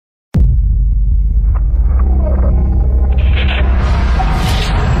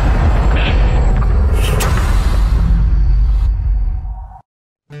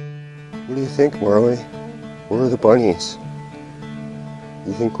think, Marley? Where are the bunnies?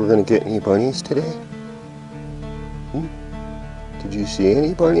 You think we're gonna get any bunnies today? Did you see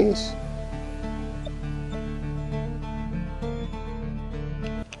any bunnies?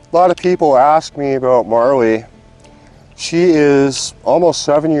 A lot of people ask me about Marley. She is almost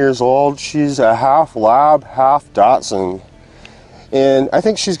 7 years old. She's a half lab, half Dachshund. And I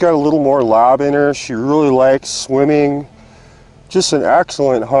think she's got a little more lab in her. She really likes swimming. Just an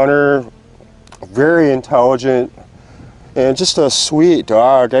excellent hunter, very intelligent, and just a sweet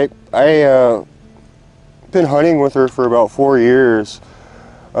dog. I've been hunting with her for about 4 years.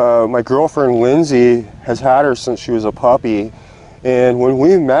 My girlfriend Lindsay has had her since she was a puppy. And when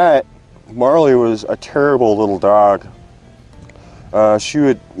we met, Marley was a terrible little dog. She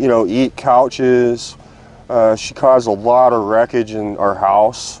would, eat couches. She caused a lot of wreckage in our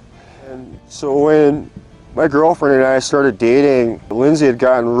house. And so when my girlfriend and I started dating, Lindsay had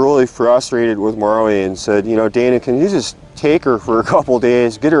gotten really frustrated with Marley and said, Dana, can you just take her for a couple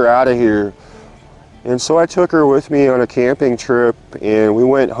days, get her out of here? And so I took her with me on a camping trip and we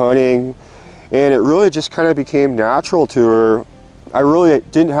went hunting, and it really just kind of became natural to her. I really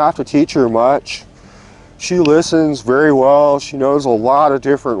didn't have to teach her much. She listens very well. She knows a lot of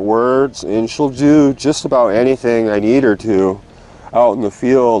different words, and she'll do just about anything I need her to out in the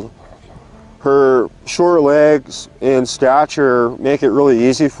field. Her short legs and stature make it really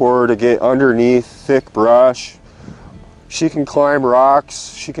easy for her to get underneath thick brush. She can climb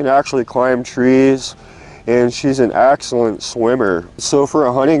rocks. She can actually climb trees, and she's an excellent swimmer. So for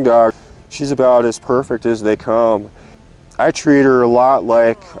a hunting dog, she's about as perfect as they come. I treat her a lot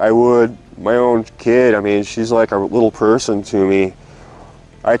like I would my own kid. I mean, she's like a little person to me.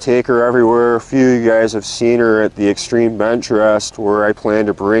 I take her everywhere. A few of you guys have seen her at the Extreme Bench Rest, where I plan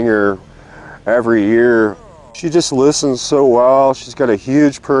to bring her every year. She just listens so well. She's got a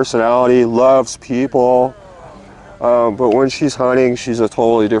huge personality, loves people. But when she's hunting, she's a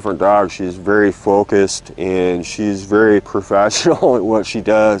totally different dog. She's very focused and she's very professional at what she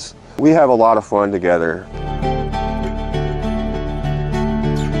does. We have a lot of fun together.